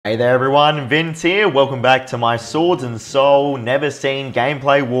Hey there everyone, Vince here. Welcome back to my Swords and Soul Neverseen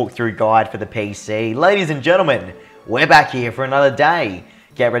gameplay walkthrough guide for the PC. Ladies and gentlemen, we're back here for another day.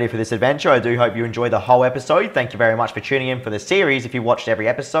 Get ready for this adventure. I do hope you enjoyed the whole episode. Thank you very much for tuning in for the series. If you watched every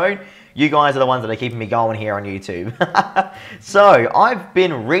episode, you guys are the ones that are keeping me going here on YouTube. So, I've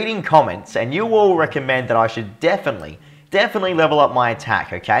been reading comments and you all recommend that I should definitely level up my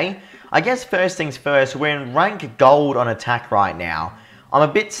attack, okay? I guess first things first, we're in rank gold on attack right now. I'm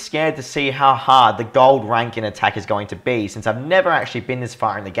a bit scared to see how hard the gold rank in attack is going to be since I've never actually been this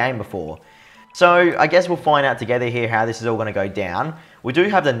far in the game before. So I guess we'll find out together here how this is all going to go down. We do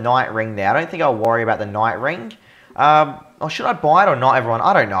have the night ring there. I don't think I'll worry about the night ring. Or should I buy it or not, everyone?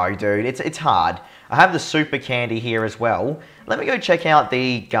 I don't know, dude. It's hard. I have the super candy here as well. Let me go check out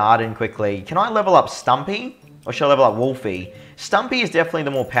the garden quickly. Can I level up Stumpy? Or should I level up Wolfie? Stumpy is definitely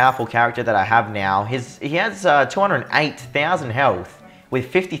the more powerful character that I have now. He has 208,000 health with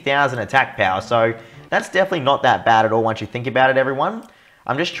 50,000 attack power, so that's definitely not that bad at all once you think about it, everyone.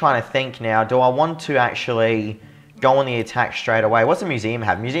 I'm just trying to think now, do I want to actually go on the attack straight away? What's the museum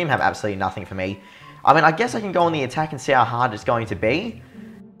have? Museum have absolutely nothing for me. I mean, I guess I can go on the attack and see how hard it's going to be.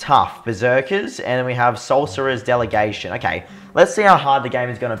 Tough, Berserkers, and then we have Sorcerer's Delegation. Okay, let's see how hard the game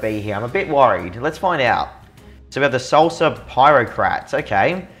is going to be here. I'm a bit worried. Let's find out. So we have the Salsa Pyrocrats,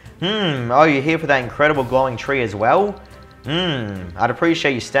 okay. Oh, you're here for that incredible glowing tree as well? I'd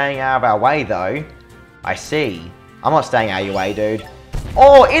appreciate you staying out of our way, though. I see. I'm not staying out of your way, dude.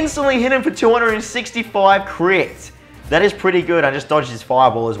 Oh, instantly hit him for 265 crit. That is pretty good. I just dodged his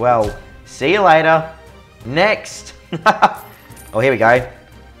fireball as well. See you later. Next. Oh, here we go.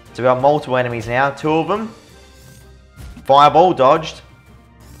 So we got multiple enemies now. Two of them. Fireball dodged.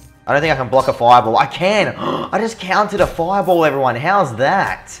 I don't think I can block a fireball. I can. I just countered a fireball, everyone. How's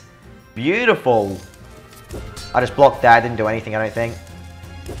that? Beautiful. I just blocked that, didn't do anything, I don't think.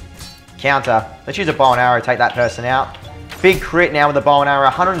 Counter. Let's use a bow and arrow, take that person out. Big crit now with the bow and arrow,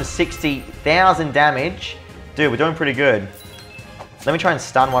 160,000 damage. Dude, we're doing pretty good. Let me try and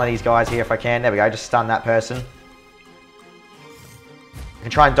stun one of these guys here if I can. There we go, just stun that person. I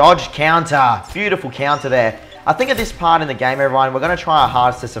can try and dodge, counter. Beautiful counter there. I think at this part in the game, everyone, we're going to try our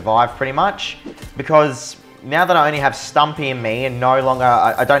hardest to survive pretty much. Because now that I only have Stumpy in me and no longer,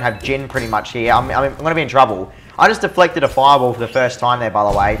 I don't have Jin pretty much here, I'm going to be in trouble. I just deflected a fireball for the first time there, by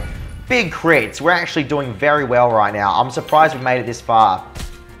the way. Big crits. We're actually doing very well right now. I'm surprised we've made it this far.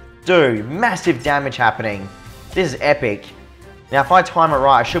 Dude, massive damage happening. This is epic. Now, if I time it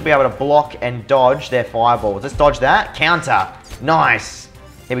right, I should be able to block and dodge their fireballs. Let's dodge that. Counter. Nice.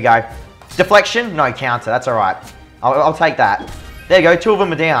 Here we go. Deflection? No, counter. That's all right. I'll take that. There you go. Two of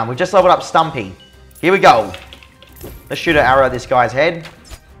them are down. We've just leveled up Stumpy. Here we go. Let's shoot an arrow at this guy's head.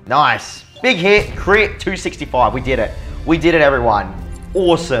 Nice. Big hit. Crit. 265. We did it. We did it, everyone.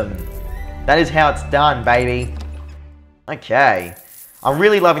 Awesome. That is how it's done, baby. Okay. I'm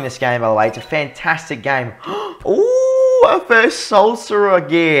really loving this game, by the way. It's a fantastic game. Ooh, our first Sorcerer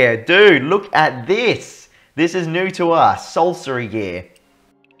gear. Dude, look at this. This is new to us. Sorcery gear.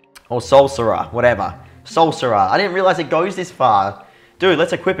 Or Sorcerer, whatever. Sorcerer. I didn't realize it goes this far. Dude,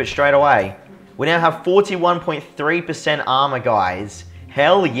 let's equip it straight away. We now have 41.3% armor, guys.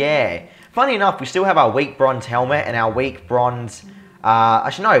 Hell yeah. Funny enough, we still have our weak bronze helmet and our weak bronze...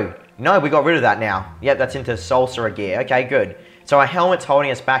 actually, no, we got rid of that now. Yep, that's into Sorcerer gear. Okay, good. So our helmet's holding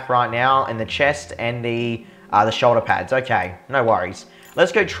us back right now, and the chest and the shoulder pads. Okay, no worries.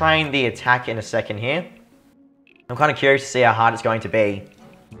 Let's go train the attack in a second here. I'm kind of curious to see how hard it's going to be.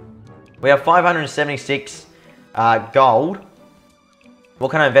 We have 576 gold.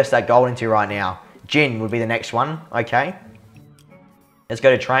 What can I invest that gold into right now? Jin would be the next one. Okay. Let's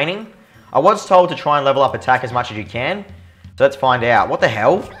go to training. I was told to try and level up attack as much as you can. So let's find out. What the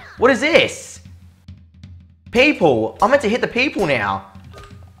hell? What is this? People. I'm meant to hit the people now.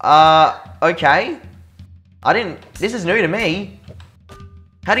 Okay. This is new to me.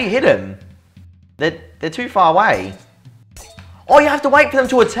 How do you hit them? They're too far away. Oh, you have to wait for them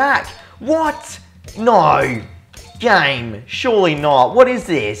to attack. What? No. Game. Surely not. What is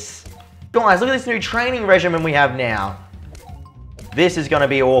this? Guys, look at this new training regimen we have now. This is going to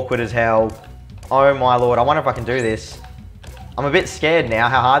be awkward as hell. Oh my lord. I wonder if I can do this. I'm a bit scared now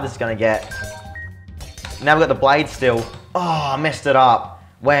how hard this is going to get. Now we've got the blade still. Oh, I messed it up.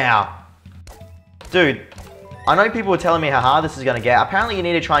 Wow. Dude, I know people were telling me how hard this is going to get. Apparently you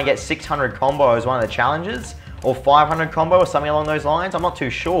need to try and get 600 combo as one of the challenges. Or 500 combo or something along those lines. I'm not too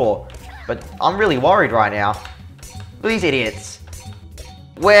sure. But I'm really worried right now. Look at these idiots.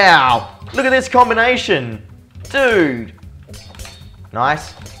 Wow. Look at this combination. Dude.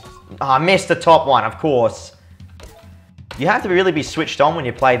 Nice. Oh, I missed the top one, of course. You have to really be switched on when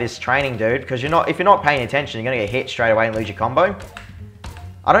you play this training, dude, because if you're not paying attention, you're going to get hit straight away and lose your combo.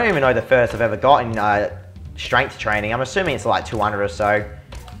 I don't even know the first I've ever gotten strength training. I'm assuming it's like 200 or so.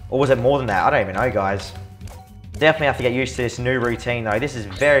 Or was it more than that? I don't even know, guys. Definitely have to get used to this new routine, though. This is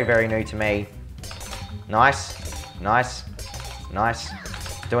very, very new to me. Nice. Nice. Nice.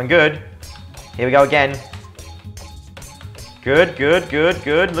 Doing good. Here we go again. Good, good, good,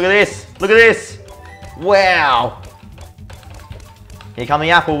 good. Look at this. Look at this. Wow. Here come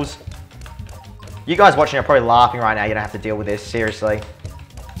the apples. You guys watching are probably laughing right now. You don't have to deal with this. Seriously.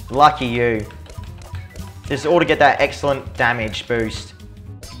 Lucky you. This is all to get that excellent damage boost.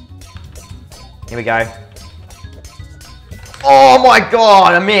 Here we go. Oh my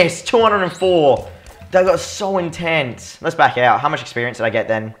god, I missed. 204. That got so intense. Let's back out. How much experience did I get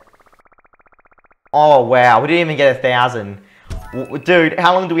then? Oh wow, we didn't even get 1,000. Dude,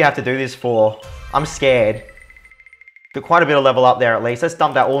 how long do we have to do this for? I'm scared. Got quite a bit of level up there at least. Let's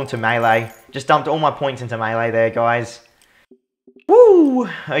dump that all into melee. Just dumped all my points into melee there, guys. Woo!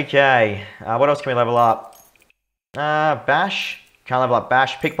 Okay. What else can we level up? Bash. Can't level up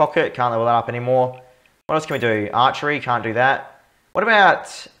Bash. Pickpocket. Can't level that up anymore. What else can we do? Archery. Can't do that. What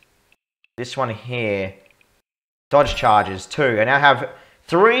about this one here? Dodge charges. 2. I now have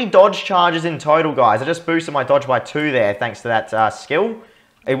 3 dodge charges in total, guys. I just boosted my dodge by 2 there thanks to that skill.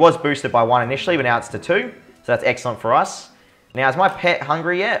 It was boosted by 1 initially, but now it's to 2. So that's excellent for us. Now, is my pet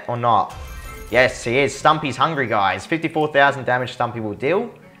hungry yet or not? Yes, he is. Stumpy's hungry, guys. 54,000 damage Stumpy will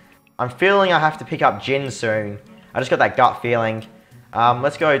deal. I'm feeling I have to pick up Jin soon. I just got that gut feeling.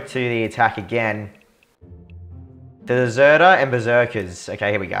 Let's go to the attack again. The Deserter and Berserkers.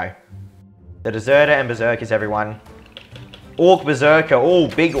 Okay, here we go. The Deserter and Berserkers, everyone. Orc Berserker. Oh,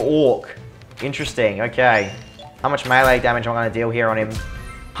 big Orc. Interesting. Okay. How much melee damage am I going to deal here on him?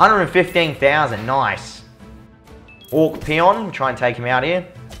 115,000. Nice. Orc Peon. Try and take him out here.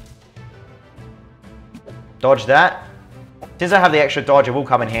 Dodge that. Since I have the extra dodge, it will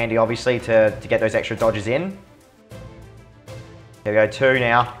come in handy, obviously, to get those extra dodges in. Here we go. 2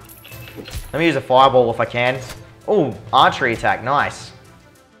 now. Let me use a fireball if I can. Oh, archery attack. Nice.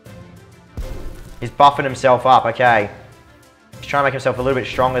 He's buffing himself up. Okay. He's trying to make himself a little bit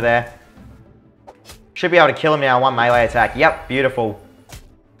stronger there. Should be able to kill him now. 1 melee attack. Yep. Beautiful.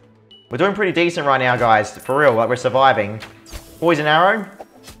 We're doing pretty decent right now, guys. For real. Like, we're surviving. Poison arrow.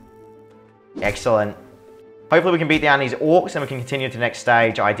 Excellent. Hopefully we can beat down these orcs and we can continue to the next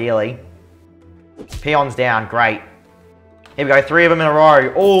stage, ideally. Peon's down. Great. Here we go. 3 of them in a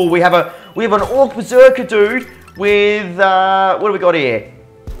row. Oh, we have an Orc Berserker, dude, with, what do we got here?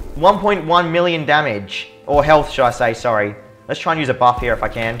 1.1 million damage. Or health, should I say, sorry. Let's try and use a buff here if I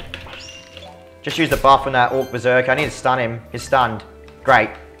can. Just use the buff on that Orc Berserker. I need to stun him. He's stunned. Great.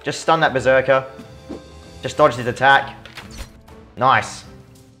 Just stun that Berserker. Just dodge his attack. Nice.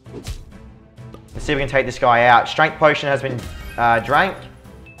 Let's see if we can take this guy out. Strength potion has been drank.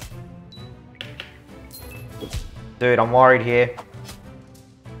 Dude, I'm worried here.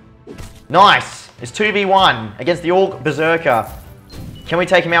 Nice! It's 2v1 against the Orc Berserker. Can we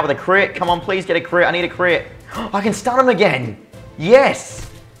take him out with a crit? Come on, please get a crit. I need a crit. I can stun him again.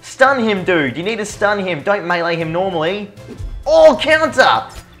 Yes! Stun him, dude. You need to stun him. Don't melee him normally. Oh, counter!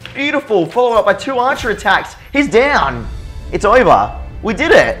 Beautiful. Followed up by 2 archer attacks. He's down. It's over. We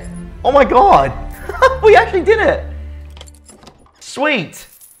did it. Oh my god. We actually did it. Sweet.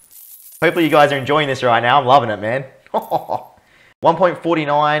 Hopefully you guys are enjoying this right now. I'm loving it, man.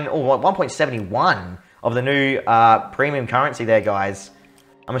 1.49 or 1.71 of the new premium currency there, guys.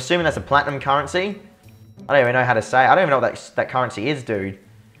 I'm assuming that's a platinum currency. I don't even know how to say it. I don't even know what that currency is, dude.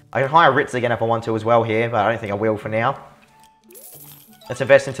 I can hire Ritz again if I want to as well here, but I don't think I will for now. Let's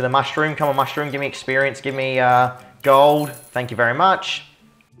invest into the mushroom. Come on, mushroom. Give me experience. Give me gold. Thank you very much.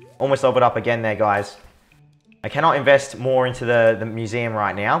 Almost leveled up again there, guys. I cannot invest more into the museum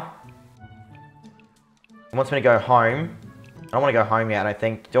right now. It wants me to go home. I don't want to go home yet, I don't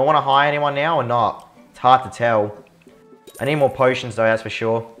think. Do I want to hire anyone now or not? It's hard to tell. I need more potions though, that's for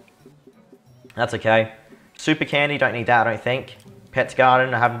sure. That's okay. Super candy, don't need that, I don't think. Pet's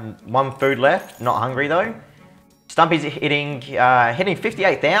garden, I have 1 food left. Not hungry though. Stumpy's hitting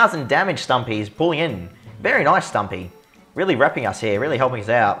 58,000 damage, Stumpy's pulling in. Very nice, Stumpy. Really repping us here, really helping us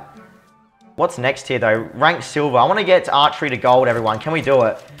out. What's next here though? Rank silver. I want to get archery to gold, everyone. Can we do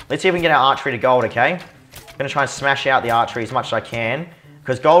it? Let's see if we can get our archery to gold, okay? I'm going to try and smash out the archery as much as I can.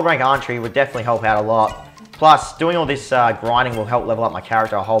 Because gold rank archery would definitely help out a lot. Plus, doing all this grinding will help level up my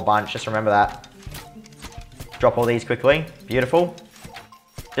character a whole bunch. Just remember that. Drop all these quickly. Beautiful.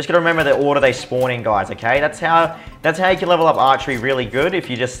 Just got to remember the order they spawn in, guys, okay? That's how you can level up archery really good. If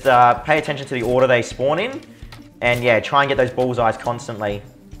you just pay attention to the order they spawn in. And yeah, try and get those bullseyes constantly.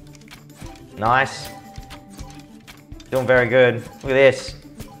 Nice. Doing very good. Look at this.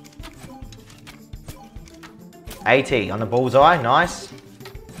 80 on the bullseye. Nice.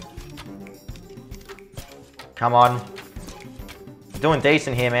 Come on. Doing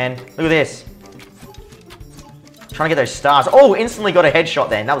decent here, man. Look at this. Trying to get those stars. Oh, instantly got a headshot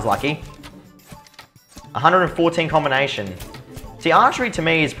then. That was lucky. 114 combination. See, archery to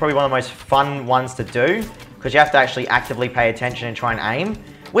me is probably one of the most fun ones to do because you have to actually actively pay attention and try and aim.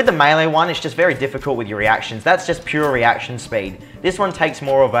 With the melee one, it's just very difficult with your reactions. That's just pure reaction speed. This one takes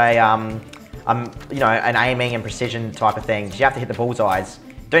more of a, you know, an aiming and precision type of thing. You have to hit the bullseyes.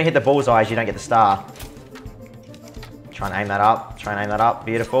 Don't hit the bullseyes, you don't get the star. Try and aim that up. Try and aim that up.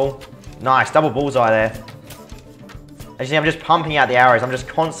 Beautiful. Nice, double bullseye there. As you see, I'm just pumping out the arrows. I'm just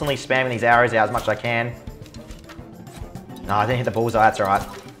constantly spamming these arrows out as much as I can. No, I didn't hit the bullseye. That's alright.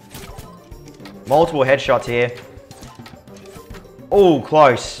 Multiple headshots here. Oh,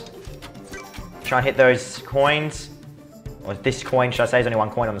 close. Try and hit those coins. Or this coin, should I say? There's only one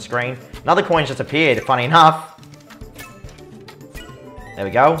coin on the screen. Another coin just appeared, funny enough. There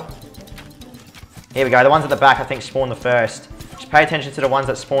we go. Here we go. The ones at the back, I think, spawn the first. Just pay attention to the ones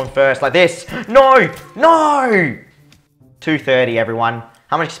that spawn first, like this. No! No! 230, everyone.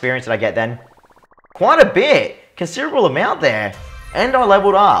 How much experience did I get then? Quite a bit. Considerable amount there. And I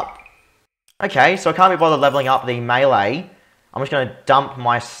leveled up. Okay, so I can't be bothered leveling up the melee. I'm just going to dump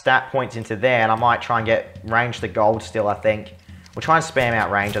my stat points into there, and I might try and get range to gold still, I think. We'll try and spam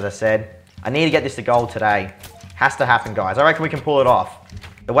out range, as I said. I need to get this to gold today. Has to happen, guys. I reckon we can pull it off.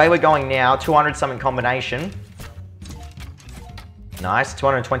 The way we're going now, 200-something combination. Nice,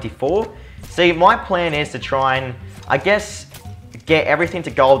 224. See, my plan is to try and, I guess, get everything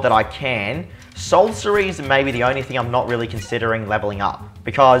to gold that I can. SoulsNeverseen is maybe the only thing I'm not really considering leveling up.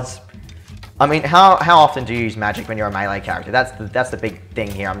 Because, I mean, how often do you use magic when you're a melee character? That's the big thing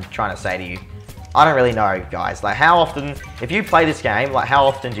here I'm trying to say to you. I don't really know, guys. Like, how often, if you play this game, like, how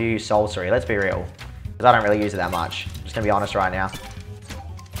often do you use SoulsNeverseen? Let's be real. Because I don't really use it that much. I'm just going to be honest right now.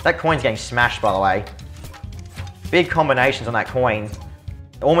 That coin's getting smashed, by the way. Big combinations on that coin.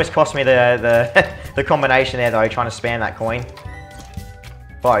 It almost cost me the combination there, though, trying to spam that coin.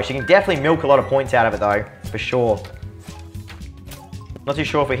 Bosh, you can definitely milk a lot of points out of it, though, for sure. Not too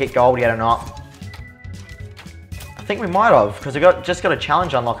sure if we hit gold yet or not. I think we might have, because we just got a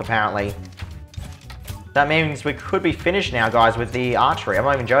challenge unlock, apparently. That means we could be finished now, guys, with the archery. I'm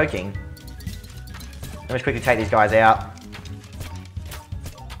not even joking. Let me just quickly take these guys out.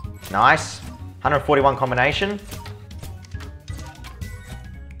 Nice. 141 combination.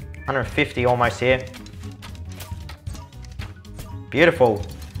 150 almost here. Beautiful.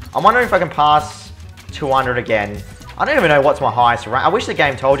 I'm wondering if I can pass 200 again. I don't even know what's my highest rank. I wish the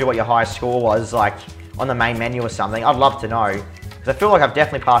game told you what your highest score was, like, on the main menu or something. I'd love to know. Because I feel like I've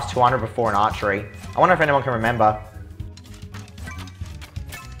definitely passed 200 before in archery. I wonder if anyone can remember.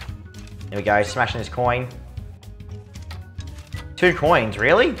 There we go, smashing this coin. 2 coins,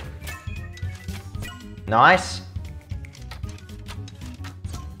 really? Nice.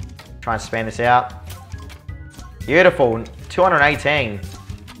 Try and spam this out. Beautiful. 218.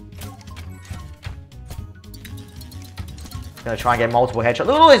 Gonna try and get multiple headshots.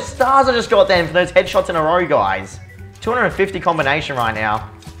 Look at all these stars I just got then for those headshots in a row, guys. 250 combination right now.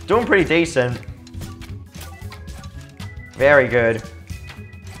 Doing pretty decent. Very good.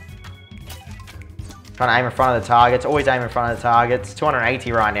 Trying to aim in front of the targets. Always aim in front of the targets.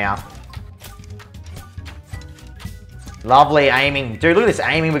 280 right now. Lovely aiming. Dude, look at this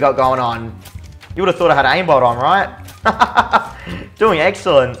aiming we got going on. You would have thought I had aimbot on, right? Doing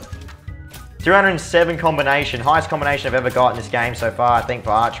excellent. 307 combination. Highest combination I've ever got in this game so far, I think,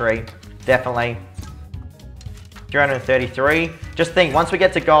 for archery. Definitely. 333. Just think, once we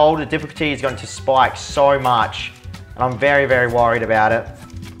get to gold, the difficulty is going to spike so much. And I'm very, very worried about it.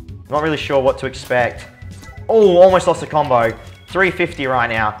 I'm not really sure what to expect. Oh, almost lost the combo. 350 right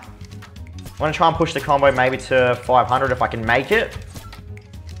now. I'm going to try and push the combo maybe to 500 if I can make it.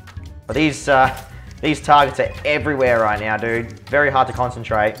 But these targets are everywhere right now, dude. Very hard to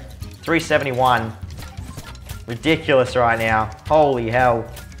concentrate. 371. Ridiculous right now. Holy hell.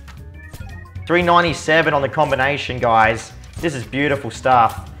 397 on the combination, guys. This is beautiful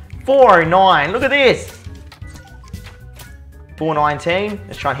stuff. 409. Look at this. 419.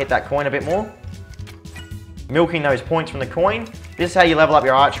 Let's try and hit that coin a bit more. Milking those points from the coin. This is how you level up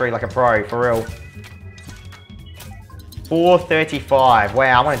your archery like a pro, for real. 435.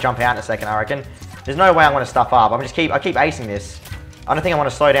 Wow, I'm going to jump out in a second, I reckon. There's no way I'm going to stuff up. I keep acing this. I don't think I want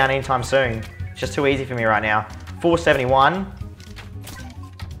to slow down anytime soon. It's just too easy for me right now. 471.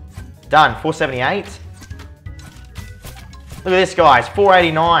 Done. 478. Look at this, guys.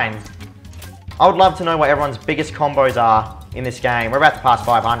 489. I would love to know what everyone's biggest combos are in this game. We're about to pass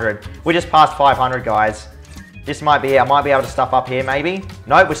 500. We're just past 500, guys. This might be it. I might be able to stuff up here, maybe.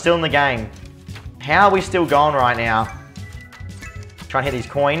 Nope, we're still in the game. How are we still going right now? Try and hit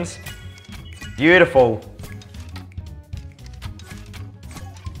these coins. Beautiful.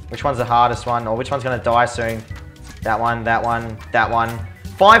 Which one's the hardest one? Or which one's going to die soon? That one, that one, that one.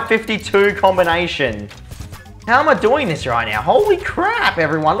 552 combination. How am I doing this right now? Holy crap,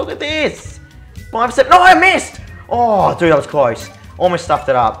 everyone. Look at this. 5, 7. No, I missed. Oh, dude, that was close. Almost stuffed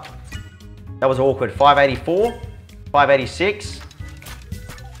it up. That was awkward. 584. 586.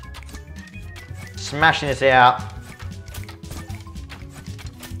 Smashing this out.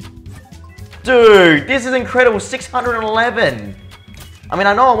 Dude, this is incredible. 611. I mean,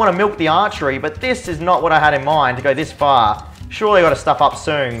 I know I want to milk the archery, but this is not what I had in mind to go this far. Surely I got to stuff up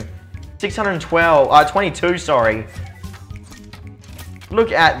soon. 22, sorry.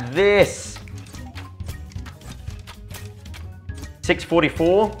 Look at this.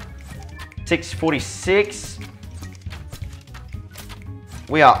 644. 646.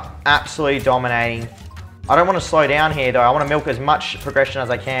 We are absolutely dominating. I don't want to slow down here, though. I want to milk as much progression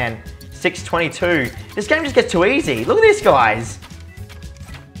as I can. 622. This game just gets too easy. Look at this, guys.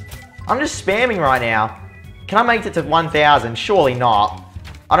 I'm just spamming right now. Can I make it to 1,000? Surely not.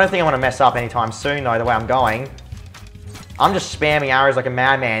 I don't think I want to mess up anytime soon, though, the way I'm going. I'm just spamming arrows like a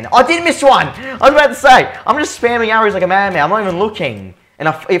madman. I did miss one! I was about to say, I'm just spamming arrows like a madman. I'm not even looking. And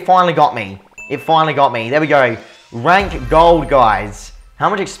it finally got me. It finally got me. There we go. Rank gold, guys. How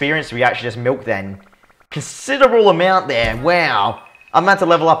much experience do we actually just milk then? Considerable amount there. Wow. I'm about to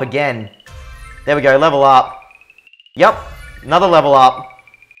level up again. There we go. Level up. Yep. Another level up.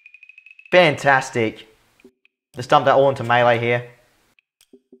 Fantastic. Let's dump that all into melee here.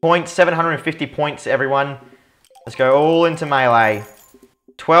 Points, 750 points, everyone. Let's go all into melee.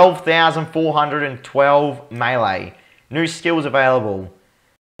 12,412 melee. New skills available.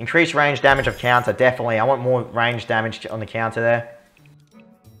 Increased range damage of counter, definitely. I want more range damage on the counter there.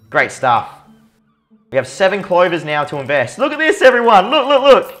 Great stuff. We have 7 clovers now to invest. Look at this, everyone. Look, look,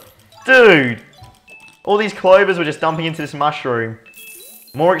 look. Dude. All these clovers were just dumping into this mushroom.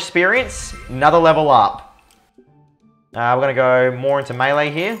 More experience, another level up. We're going to go more into melee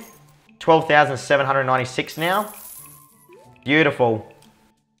here. 12,796 now. Beautiful.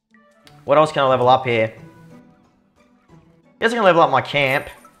 What else can I level up here? Guess I can level up my camp.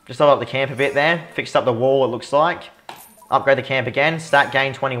 Just level up the camp a bit there. Fixed up the wall, it looks like. Upgrade the camp again. Stat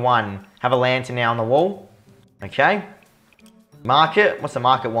gain 21. Have a lantern now on the wall. Okay. Market. What's the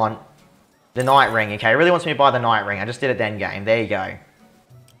market want? The night ring. Okay, it really wants me to buy the night ring. I just did it then game. There you go.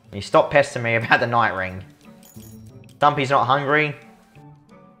 You stop pestering me about the night ring. Stumpy's not hungry.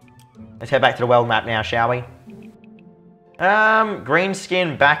 Let's head back to the world map now, shall we? Green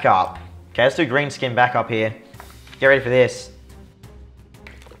skin backup. Okay, let's do green skin backup here. Get ready for this.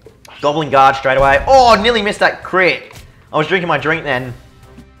 Goblin guard straight away. Oh, nearly missed that crit. I was drinking my drink then.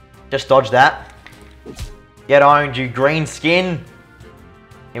 Just dodged that. Get owned, you green skin.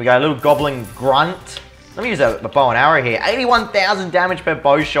 Here we go, a little goblin grunt. Let me use a bow and arrow here. 81,000 damage per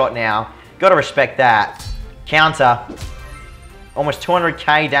bow shot now. Gotta respect that. Counter. Almost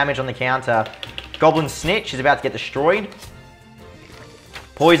 200k damage on the counter. Goblin snitch is about to get destroyed.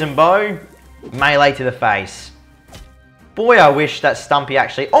 Poison bow. Melee to the face. Boy, I wish that Stumpy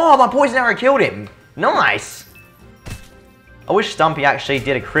actually... Oh, my poison arrow killed him. Nice. I wish Stumpy actually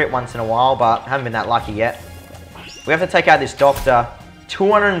did a crit once in a while, but haven't been that lucky yet. We have to take out this doctor.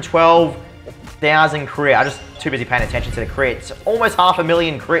 212,000 crit. I'm just too busy paying attention to the crits. Almost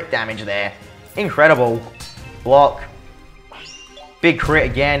 500,000 crit damage there. Incredible. Block. Big crit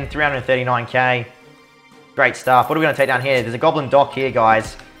again. 339k. Great stuff. What are we going to take down here? There's a goblin dock here,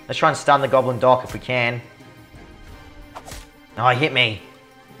 guys. Let's try and stun the goblin dock if we can. Oh, he hit me.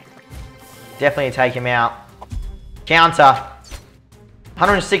 Definitely take him out. Counter.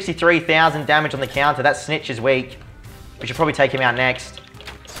 163,000 damage on the counter. That snitch is weak. We should probably take him out next.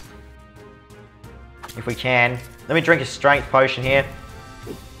 If we can. Let me drink a strength potion here.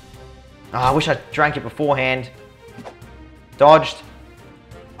 Oh, I wish I drank it beforehand. Dodged.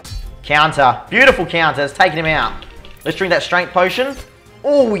 Counter. Beautiful counter. It's taking him out. Let's drink that strength potion.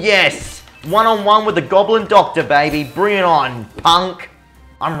 Oh, yes. One-on-one with the goblin doctor, baby. Bring it on, punk.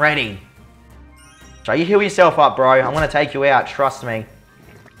 I'm ready. So you heal yourself up, bro. I'm going to take you out. Trust me.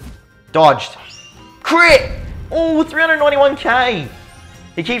 Dodged. Crit. Oh, 391k.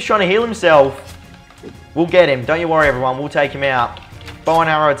 He keeps trying to heal himself. We'll get him. Don't you worry, everyone. We'll take him out. Bow and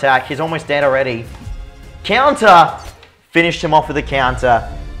arrow attack. He's almost dead already. Counter. Finished him off with a counter.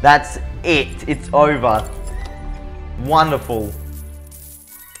 That's it. It's over. Wonderful.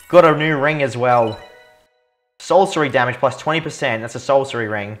 Got a new ring as well. Sorcery damage plus 20%. That's a sorcery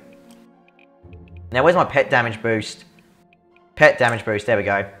ring. Now, where's my pet damage boost? Pet damage boost. There we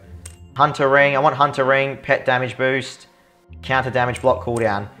go. Hunter ring. I want hunter ring. Pet damage boost. Counter damage block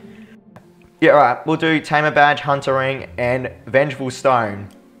cooldown. Yeah, alright. We'll do tamer badge, hunter ring, and vengeful stone.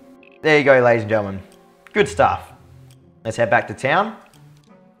 There you go, ladies and gentlemen. Good stuff. Let's head back to town.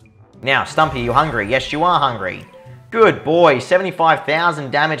 Now, Stumpy, you hungry? Yes, you are hungry. Good boy. 75,000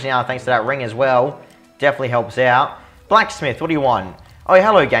 damage now thanks to that ring as well. Definitely helps out. Blacksmith, what do you want? Oh,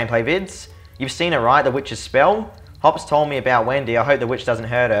 hello, gameplay vids. You've seen it, right? The witch's spell? Hops told me about Wendy. I hope the witch doesn't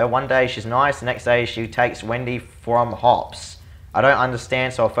hurt her. One day she's nice, the next day she takes Wendy from Hops. I don't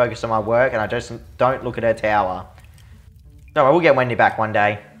understand, so I'll focus on my work and I just don't look at her tower. Don't worry, we'll get Wendy back one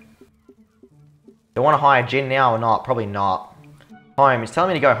day. Do I want to hire Jin now or not? Probably not. Home. It's telling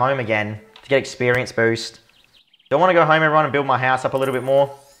me to go home again to get experience boost. Do I want to go home, everyone, and build my house up a little bit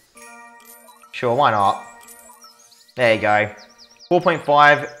more? Sure, why not? There you go.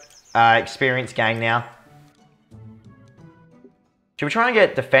 4.5 experience gain now. Should we try and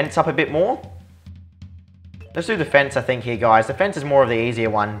get defense up a bit more? Let's do defense, I think, here, guys. Defense is more of the easier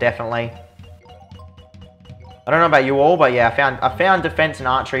one, definitely. I don't know about you all, but yeah, I found defense and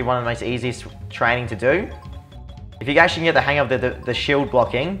archery one of the most easiest training to do. If you actually get the hang of the shield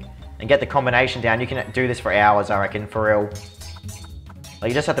blocking and get the combination down, you can do this for hours, I reckon, for real. Like,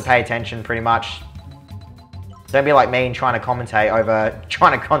 you just have to pay attention, pretty much. Don't be like me and trying to commentate over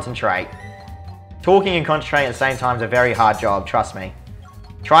trying to concentrate. Talking and concentrating at the same time is a very hard job, trust me.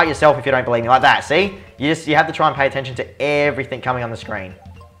 Try it yourself if you don't believe me. Like that, see? You have to try and pay attention to everything coming on the screen.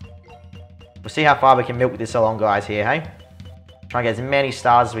 We'll see how far we can milk this along, guys, here, hey? Try and get as many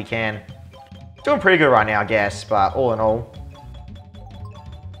stars as we can. Doing pretty good right now, I guess, but all in all,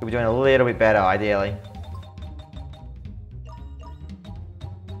 we'll be doing a little bit better, ideally.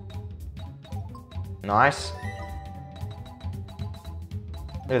 Nice.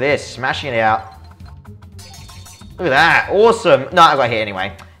 Look at this, smashing it out. Look at that, awesome. No, I got hit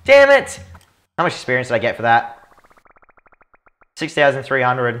anyway. Damn it! How much experience did I get for that?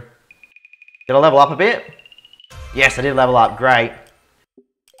 6,300. Did I level up a bit? Yes, I did level up, great.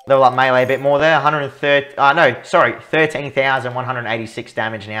 Level up melee a bit more there, 130, no, sorry, 13,186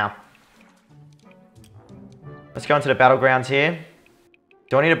 damage now. Let's go into the battlegrounds here.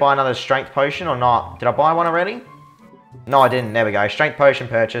 Do I need to buy another strength potion or not? Did I buy one already? No, I didn't. There we go. Strength potion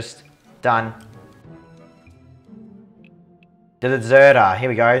purchased. Done. The deserter. Here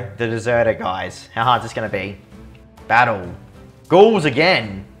we go. The deserter, guys. How hard is this going to be? Battle. Ghouls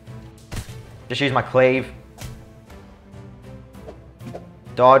again. Just use my cleave.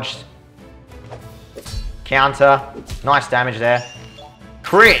 Dodged. Counter. Nice damage there.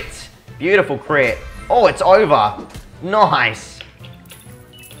 Crit. Beautiful crit. Oh, it's over. Nice.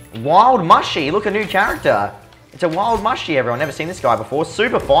 Wild Mushy. Look, a new character. It's a Wild Mushy, everyone. Never seen this guy before.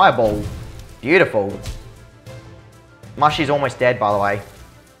 Super Fireball. Beautiful. Mushy's almost dead, by the way.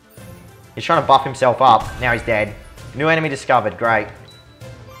 He's trying to buff himself up. Now he's dead. New enemy discovered. Great.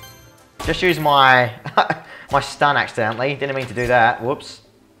 Just use my my stun accidentally. Didn't mean to do that. Whoops.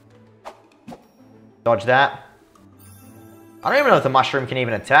 Dodge that. I don't even know if the mushroom can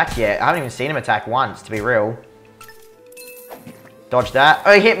even attack yet. I haven't even seen him attack once, to be real. Dodge that.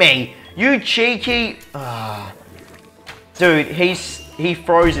 Oh, he hit me. You cheeky. Dude, he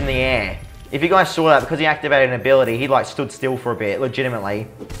froze in the air. If you guys saw that, because he activated an ability, he like stood still for a bit, legitimately.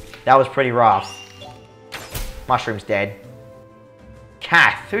 That was pretty rough. Mushroom's dead.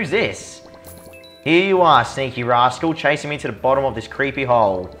 Kath, who's this? Here you are, sneaky rascal, chasing me to the bottom of this creepy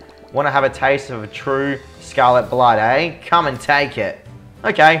hole. Want to have a taste of a true scarlet blood, eh? Come and take it.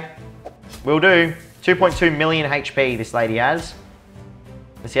 Okay, will do. 2.2 million HP this lady has.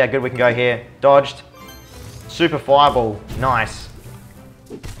 Let's see how good we can go here. Dodged. Super Fireball. Nice.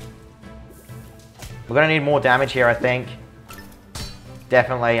 We're going to need more damage here, I think.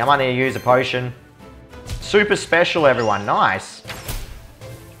 Definitely. I might need to use a potion. Super Special, everyone. Nice.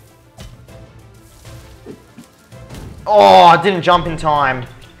 Oh, I didn't jump in time.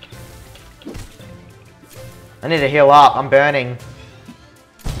 I need to heal up. I'm burning.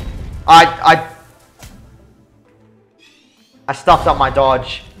 I stuffed up my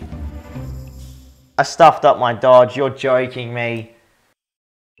dodge. I stuffed up my dodge. You're joking me.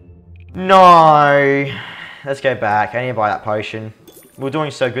 No. Let's go back. I need to buy that potion. We're doing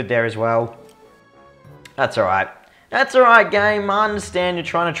so good there as well. That's alright. That's alright, game. I understand you're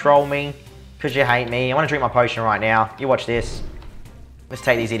trying to troll me because you hate me. I want to drink my potion right now. You watch this. Let's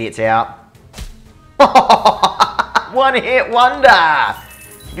take these idiots out. One hit wonder.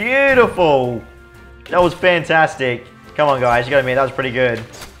 Beautiful. That was fantastic. Come on, guys. You got to admit, that was pretty good.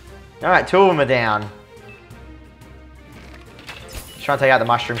 Alright, 2 of them are down. Let's try and take out the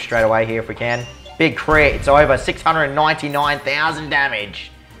mushroom straight away here if we can. Big crit. It's over. 699,000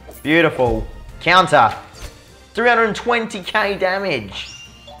 damage. Beautiful. Counter. 320k damage.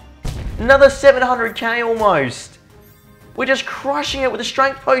 Another 700k almost. We're just crushing it with the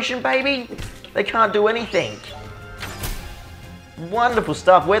strength potion, baby. They can't do anything. Wonderful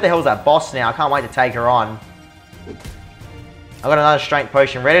stuff. Where the hell's that boss now? I can't wait to take her on. I've got another strength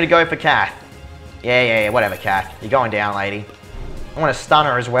potion ready to go for Kath. Yeah, whatever, Kath. You're going down, lady. I want to stun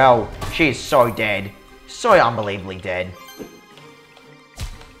her as well. She is so dead. So unbelievably dead.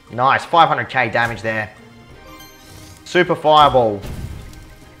 Nice. 500k damage there. Super Fireball.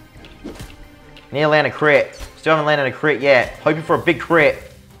 Near land a crit. Still haven't landed a crit yet. Hoping for a big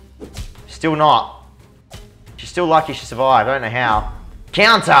crit. Still not. She's still lucky she survived. I don't know how.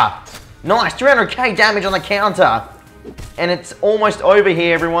 Counter. Nice. 300k damage on the counter. And it's almost over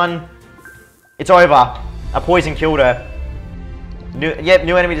here, everyone. It's over. A poison killed her. New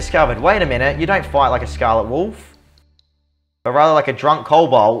enemy discovered. Wait a minute. You don't fight like a Scarlet Wolf. But rather like a drunk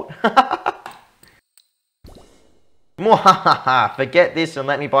Cobalt. Forget this and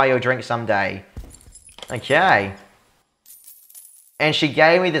let me buy you a drink someday. Okay. And she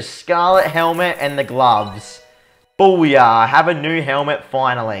gave me the Scarlet Helmet and the gloves. Booyah. Have a new helmet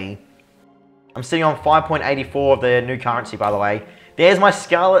finally. I'm sitting on 5.84 of the new currency, by the way. There's my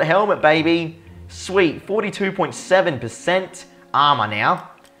Scarlet Helmet, baby. Sweet. 42.7% armor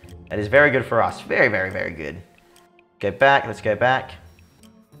now. That is very good for us. Very, very, very good. Go back. Let's go back.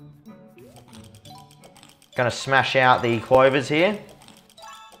 Gonna smash out the clovers here.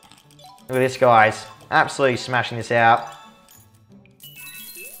 Look at this, guys. Absolutely smashing this out.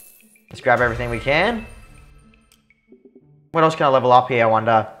 Let's grab everything we can. What else can I level up here, I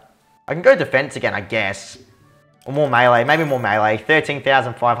wonder? I can go defense again, I guess. Or more melee. Maybe more melee.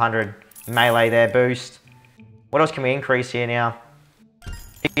 13,500 melee there, boost. What else can we increase here now?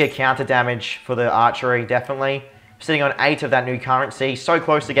 Bigger counter damage for the archery, definitely. Sitting on 8 of that new currency. So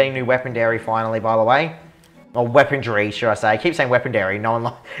close to getting new weaponry finally, by the way. Or weaponry, should I say. I keep saying weaponry. No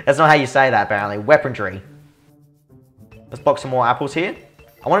one that's not how you say that, apparently. Weaponry. Let's box some more apples here.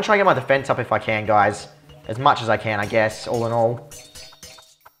 I want to try and get my defense up if I can, guys. As much as I can, I guess, all in all.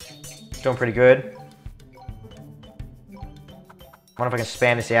 Doing pretty good. Wonder if I can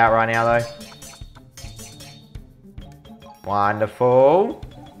spam this out right now, though. Wonderful.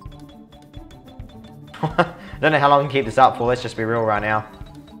 Don't know how long I can keep this up for. Let's just be real right now.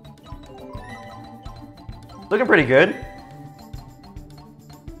 Looking pretty good.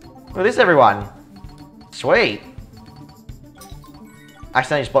 Look at this, everyone. Sweet.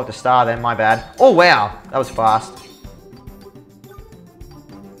 Accidentally just blocked the star then, my bad. Oh, wow. That was fast.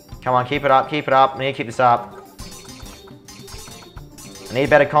 Come on, keep it up, keep it up. I need to keep this up. I need a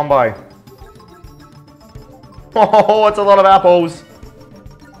better combo. Oh, it's a lot of apples.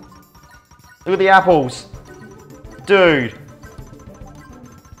 Look at the apples. Dude.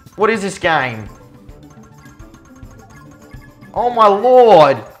 What is this game? Oh my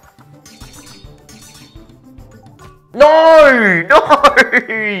lord. No!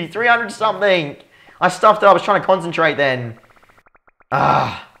 No! 300 something. I stuffed it up. I was trying to concentrate then.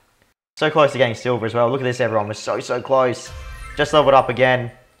 Ah. So close to getting silver as well. Look at this, everyone. We're so close. Just leveled up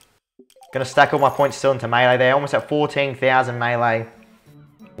again. Gonna stack all my points still into melee there. Almost at 14,000 melee.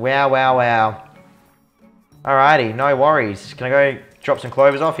 Wow, wow, wow. Alrighty, no worries. Can I go drop some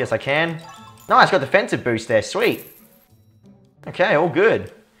clovers off? Yes, I can. Nice, got defensive boost there. Sweet. Okay, all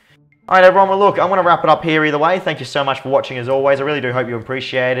good. Alright, everyone. Well, look, I'm going to wrap it up here either way. Thank you so much for watching as always. I really do hope you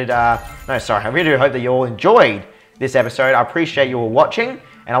appreciated... I really do hope that you all enjoyed this episode. I appreciate you all watching.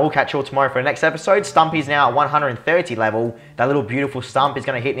 And I will catch you all tomorrow for the next episode. Stumpy's now at 130 level. That little beautiful stump is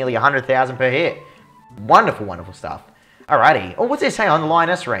going to hit nearly 100,000 per hit. Wonderful, wonderful stuff. Alrighty. Oh, what's this? Hang on, the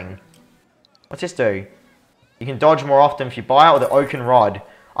lioness ring. What's this do? You can dodge more often if you buy it, or the oaken rod.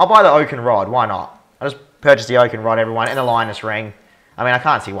 I'll buy the oaken rod. Why not? I'll just purchase the oaken rod, everyone, and the lioness ring. I mean, I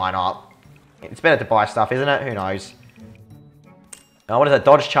can't see why not. It's better to buy stuff, isn't it? Who knows? Oh, what is that?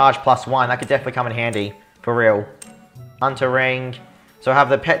 Dodge charge +1. That could definitely come in handy. For real. Hunter ring. So I have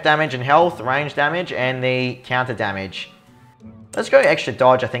the pet damage and health, range damage, and the counter damage. Let's go extra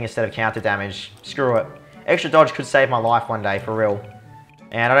dodge, I think, instead of counter damage. Screw it. Extra dodge could save my life one day, for real.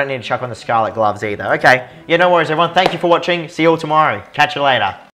 And I don't need to chuck on the scarlet gloves either. Okay. Yeah, no worries, everyone. Thank you for watching. See you all tomorrow. Catch you later.